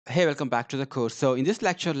Hey, welcome back to the course. So in this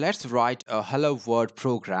lecture, let's write a hello world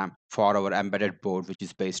program for our embedded board, which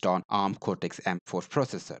is based on ARM Cortex M4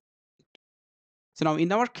 processor. So now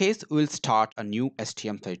in our case, we'll start a new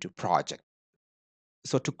STM32 project.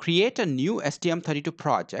 So to create a new STM32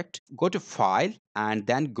 project, go to File and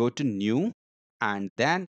then go to New and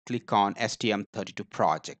then click on STM32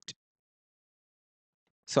 project.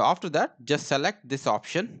 So after that, just select this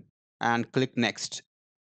option and click Next.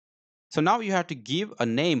 So now you have to give a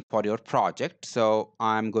name for your project. So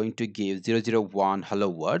I'm going to give 001 hello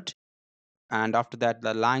world. And after that,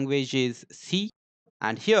 the language is C.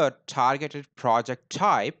 And here, targeted project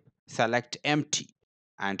type, select empty.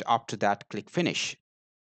 And after that, click finish.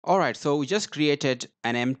 All right, so we just created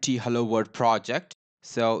an empty hello world project.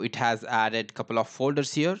 So it has added a couple of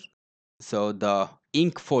folders here. So the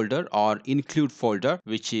inc folder or include folder,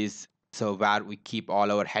 which is so where we keep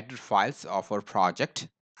all our header files of our project,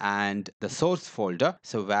 and the source folder,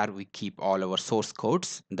 so where we keep all our source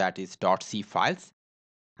codes, that is .c files.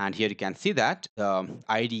 And here you can see that the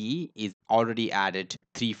IDE is already added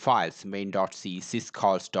three files: main.c,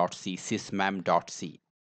 syscalls.c, sysmem.c.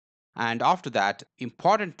 And after that,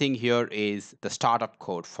 important thing here is the startup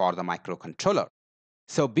code for the microcontroller.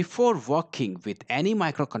 So before working with any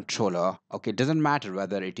microcontroller, okay, it doesn't matter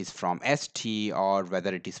whether it is from ST or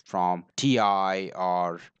whether it is from TI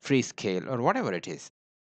or Freescale or whatever it is.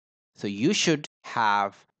 So you should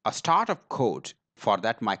have a startup code for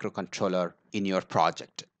that microcontroller in your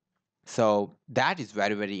project. So that is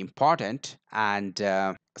very, very important. And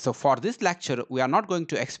so for this lecture, we are not going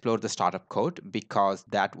to explore the startup code because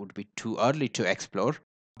that would be too early to explore.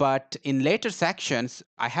 But in later sections,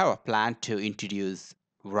 I have a plan to introduce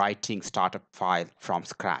writing startup file from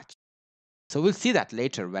scratch. So we'll see that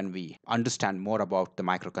later when we understand more about the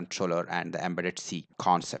microcontroller and the embedded C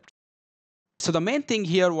concept. So the main thing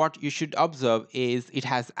here, what you should observe is it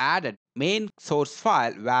has added main source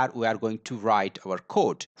file where we are going to write our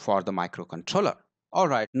code for the microcontroller. All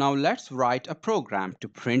right, now let's write a program to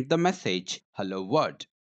print the message hello world.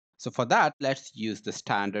 So for that, let's use the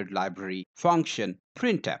standard library function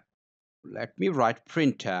printf. Let me write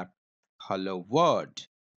printf hello world.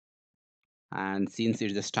 And since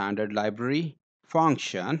it's a standard library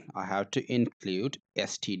function, I have to include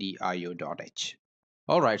stdio.h.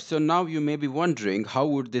 All right, so now you may be wondering how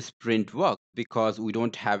would this print work, because we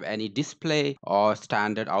don't have any display or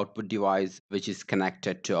standard output device which is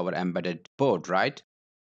connected to our embedded board, right?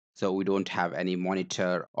 So we don't have any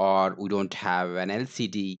monitor or we don't have an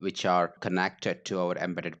LCD which are connected to our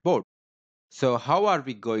embedded board. So how are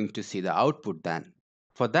we going to see the output then?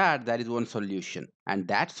 For that, there is one solution, and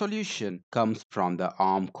that solution comes from the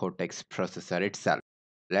ARM Cortex processor itself.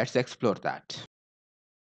 Let's explore that.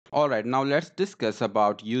 All right, now let's discuss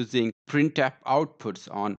about using printf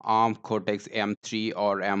outputs on ARM Cortex M3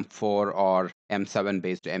 or M4 or M7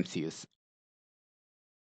 based MCUs.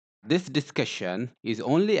 This discussion is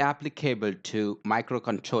only applicable to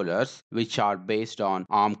microcontrollers which are based on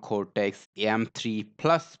ARM Cortex M3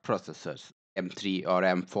 plus processors, M3 or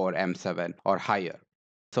M4, M7 or higher.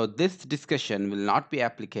 So this discussion will not be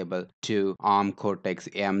applicable to ARM Cortex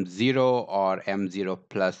M0 or M0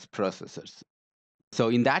 plus processors. So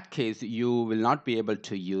in that case, you will not be able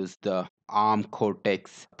to use the ARM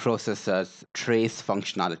Cortex processor's trace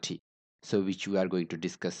functionality, so which we are going to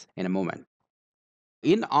discuss in a moment.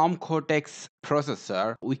 In ARM Cortex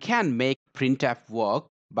processor, we can make printf work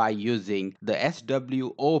by using the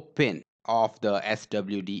SWO pin of the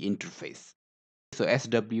SWD interface. So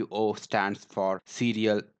SWO stands for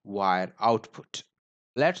Serial Wire Output.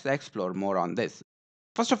 Let's explore more on this.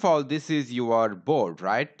 First of all, this is your board,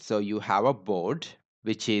 right? So you have a board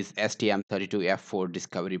which is STM32F4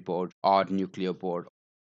 Discovery board or Nucleo board.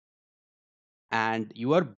 And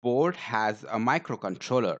your board has a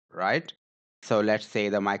microcontroller, right? So let's say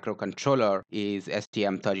the microcontroller is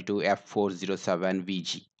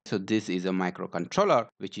STM32F407VG. So this is a microcontroller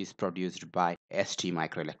which is produced by ST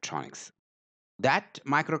Microelectronics. That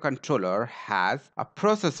microcontroller has a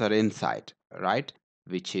processor inside, right?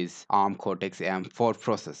 Which is ARM Cortex M4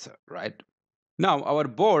 processor, right? Now our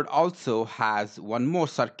board also has one more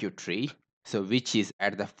circuitry, so which is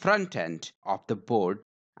at the front end of the board,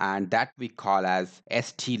 and that we call as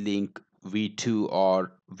ST-Link V2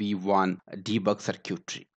 or V1 debug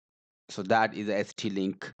circuitry. So that is a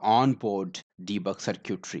ST-Link onboard debug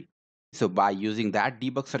circuitry. So by using that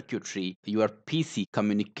debug circuitry, your PC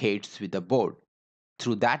communicates with the board.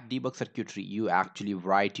 Through that debug circuitry, you actually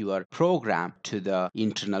write your program to the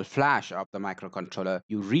internal flash of the microcontroller.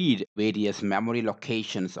 You read various memory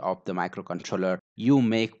locations of the microcontroller. You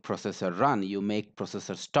make processor run, you make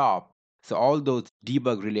processor stop. So all those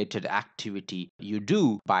debug related activity you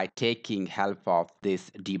do by taking help of this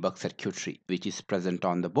debug circuitry which is present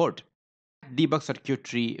on the board. Debug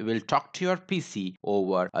circuitry will talk to your PC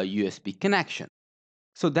over a USB connection.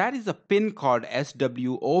 So there is a pin called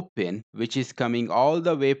SWO pin which is coming all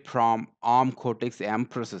the way from ARM Cortex M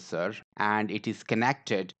processor, and it is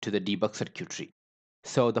connected to the debug circuitry.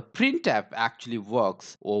 So the printf actually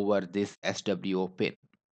works over this SWO pin.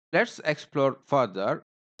 Let's explore further.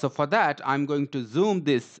 So for that, I'm going to zoom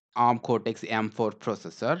this ARM Cortex M4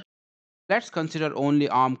 processor. Let's consider only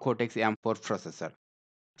ARM Cortex M4 processor.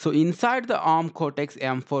 So inside the ARM Cortex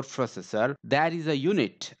M4 processor, there is a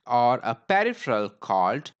unit or a peripheral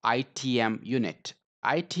called ITM unit.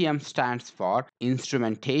 ITM stands for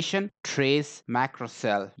Instrumentation Trace Macro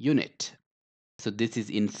Cell Unit. So this is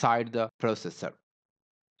inside the processor.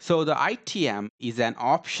 So the ITM is an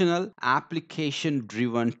optional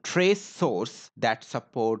application-driven trace source that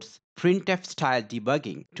supports printf-style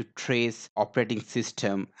debugging to trace operating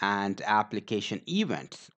system and application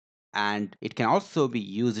events. And it can also be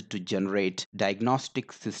used to generate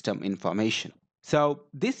diagnostic system information. So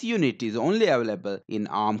this unit is only available in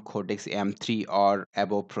ARM Cortex M3 or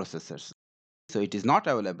above processors. So it is not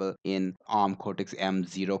available in ARM Cortex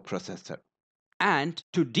M0 processor. And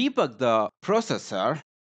to debug the processor,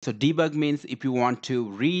 so debug means if you want to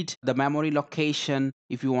read the memory location,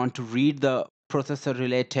 if you want to read the processor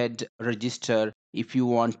related register, if you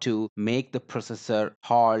want to make the processor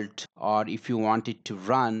halt, or if you want it to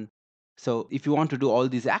run. So if you want to do all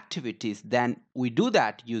these activities, then we do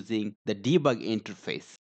that using the debug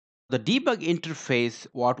interface. The debug interface,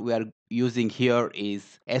 what we are using here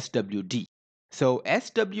is SWD. So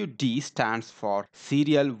SWD stands for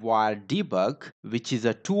Serial Wire Debug, which is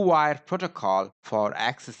a two-wire protocol for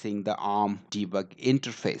accessing the ARM debug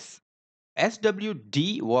interface.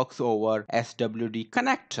 SWD works over SWD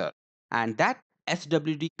connector, and that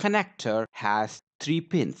SWD connector has 3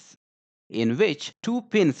 pins, in which 2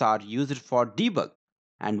 pins are used for debug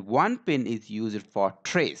and 1 pin is used for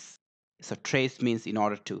trace. So trace means in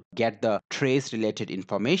order to get the trace related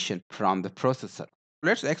information from the processor.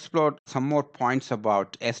 Let's explore some more points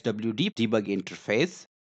about SWD debug interface.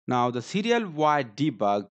 Now the serial wire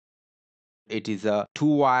debug, it is a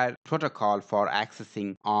two-wire protocol for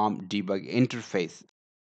accessing ARM debug interface.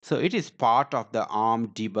 So it is part of the ARM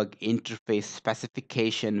debug interface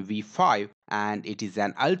specification v5, and it is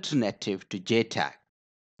an alternative to JTAG.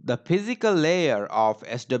 The physical layer of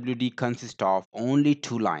SWD consists of only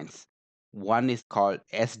 2 lines. One is called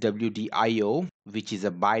SWD IO, which is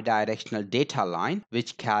a bidirectional data line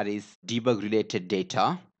which carries debug related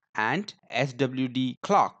data, and SWD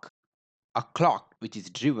clock, a clock which is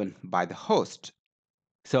driven by the host.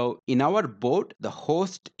 So in our board, the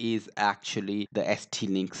host is actually the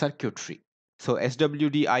ST-Link circuitry. So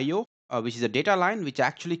SWD IO, which is a data line which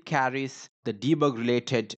actually carries the debug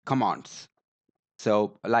related commands.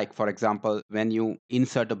 So like for example, when you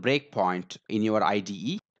insert a breakpoint in your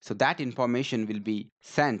IDE, so that information will be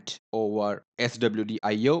sent over SWD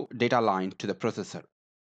IO data line to the processor.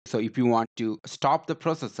 So if you want to stop the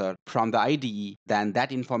processor from the IDE, then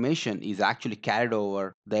that information is actually carried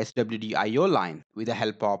over the SWD IO line with the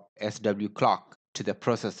help of SW clock to the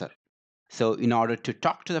processor. So in order to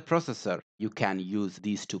talk to the processor, you can use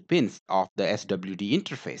these 2 pins of the SWD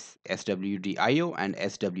interface, SWD IO and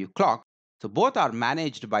SW clock. So both are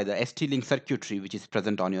managed by the ST-Link circuitry which is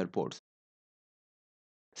present on your boards.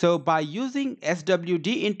 So by using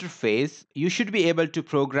SWD interface, you should be able to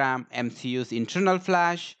program MCUS internal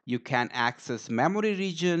flash. You can access memory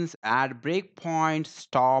regions, add breakpoints,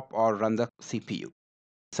 stop or run the CPU.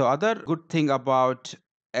 So other good thing about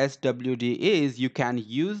SWD is you can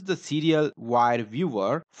use the serial wire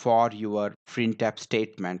viewer for your printf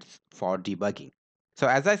statements for debugging. So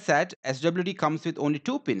as I said, SWD comes with only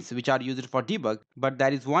 2 pins which are used for debug, but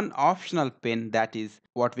there is one optional pin that is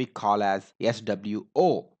what we call as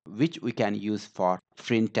SWO, which we can use for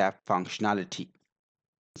printf functionality.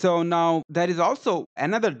 So now there is also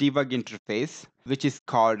another debug interface which is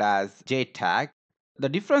called as JTAG. The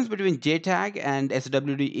difference between JTAG and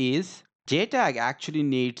SWD is JTAG actually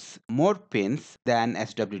needs more pins than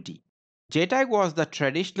SWD. JTAG was the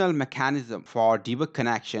traditional mechanism for debug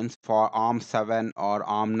connections for ARM 7 or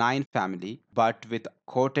ARM 9 family, but with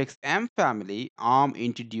Cortex M family, ARM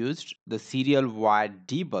introduced the serial wire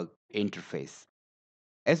debug interface.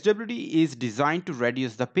 SWD is designed to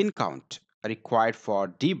reduce the pin count required for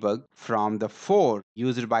debug from the 4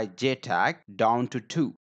 used by JTAG down to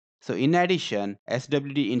 2. So in addition,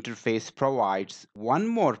 SWD interface provides one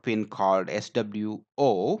more pin called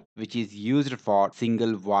SWO, which is used for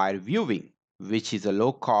single wire viewing, which is a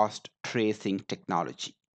low-cost tracing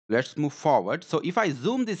technology. Let's move forward. So if I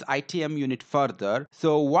zoom this ITM unit further,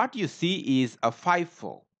 so what you see is a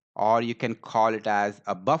FIFO, or you can call it as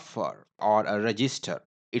a buffer or a register.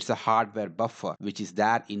 It's a hardware buffer which is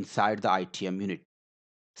there inside the ITM unit.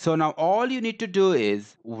 So now all you need to do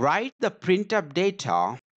is write the printf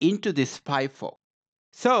data into this FIFO.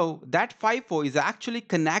 So that FIFO is actually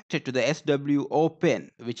connected to the SWO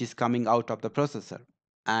pin, which is coming out of the processor.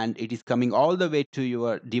 And it is coming all the way to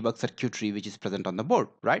your debug circuitry, which is present on the board,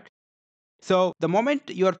 right? So the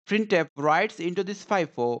moment your printf writes into this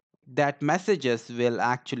FIFO, that messages will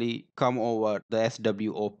actually come over the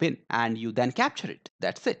SWO pin and you then capture it.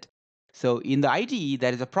 That's it. So in the IDE,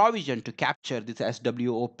 there is a provision to capture this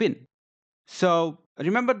SWO pin. So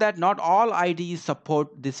remember that not all IDEs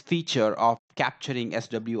support this feature of capturing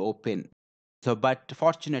SWO pin. So, but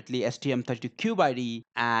fortunately, STM32Cube IDE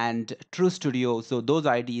and TrueStudio, so those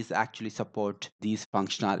IDEs actually support these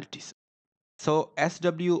functionalities. So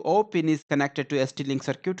SWO pin is connected to ST-Link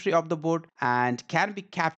circuitry of the board and can be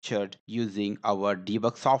captured using our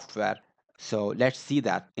debug software. So let's see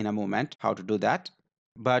that in a moment, how to do that.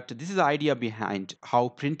 But this is the idea behind how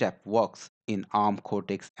printf works in ARM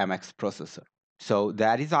Cortex MX processor. So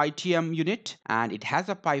there is ITM unit and it has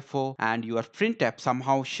a FIFO, and your printf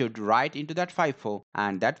somehow should write into that FIFO,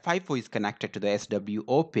 and that FIFO is connected to the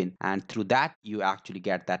SWO pin, and through that you actually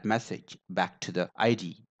get that message back to the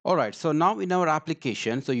IDE. Alright, so now in our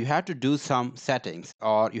application, so you have to do some settings,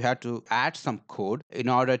 or you have to add some code in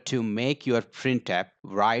order to make your printf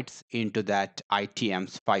writes into that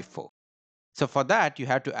ITM's FIFO. So for that, you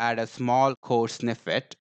have to add a small code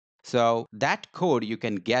snippet. So that code you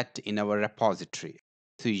can get in our repository.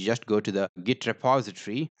 So you just go to the Git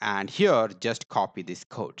repository and here just copy this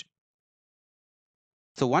code.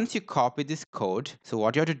 So once you copy this code, so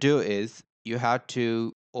what you have to do is you have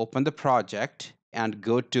to open the project and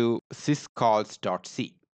go to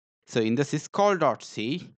syscalls.c. So in the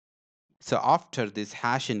syscall.c, so after this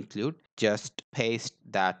hash include, just paste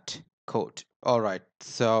that code. All right.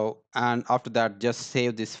 So, and after that, just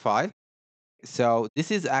save this file. So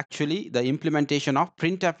this is actually the implementation of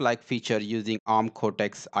printf-like feature using ARM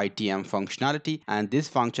Cortex ITM functionality. And this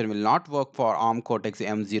function will not work for ARM Cortex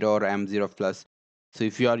M0 or M0 Plus. So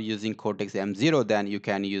if you are using Cortex M0, then you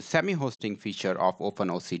can use semi-hosting feature of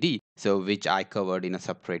OpenOCD, so which I covered in a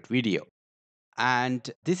separate video. And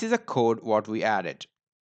this is a code what we added,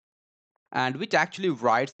 and which actually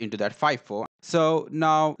writes into that FIFO. So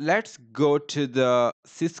now let's go to the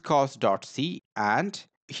syscalls.c, and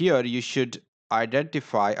here you should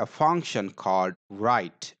identify a function called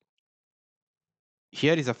write.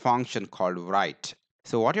 Here is a function called write.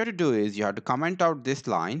 So what you have to do is you have to comment out this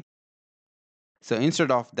line. So instead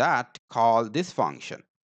of that, call this function,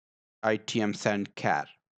 ITM send char.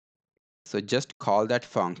 So just call that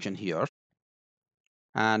function here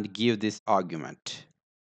and give this argument.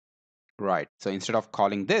 Right. So instead of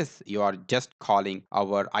calling this, you are just calling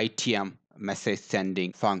our ITM message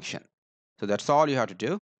sending function. So that's all you have to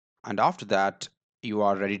do. And after that, you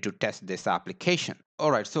are ready to test this application.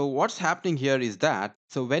 All right. So what's happening here is that,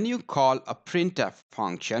 so when you call a printf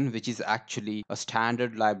function, which is actually a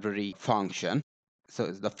standard library function, so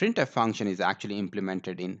the printf function is actually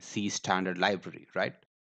implemented in C standard library, right?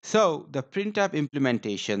 So the printf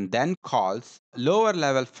implementation then calls lower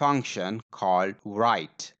level function called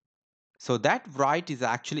write. So that write is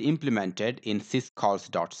actually implemented in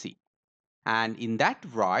syscalls.c. And in that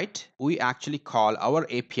write, we actually call our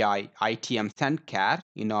API ITM sendchar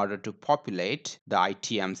in order to populate the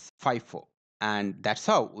ITM's FIFO. And that's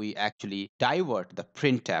how we actually divert the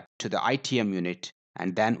printf to the ITM unit,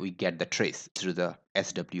 and then we get the trace through the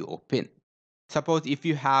SWO pin. Suppose if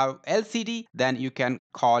you have LCD, then you can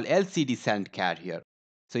call LCD sendchar here.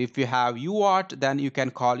 So if you have UART, then you can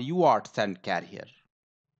call UART sendchar here.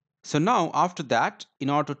 So now after that,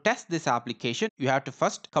 in order to test this application, you have to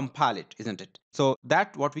first compile it, isn't it? So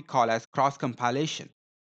that's what we call as cross compilation.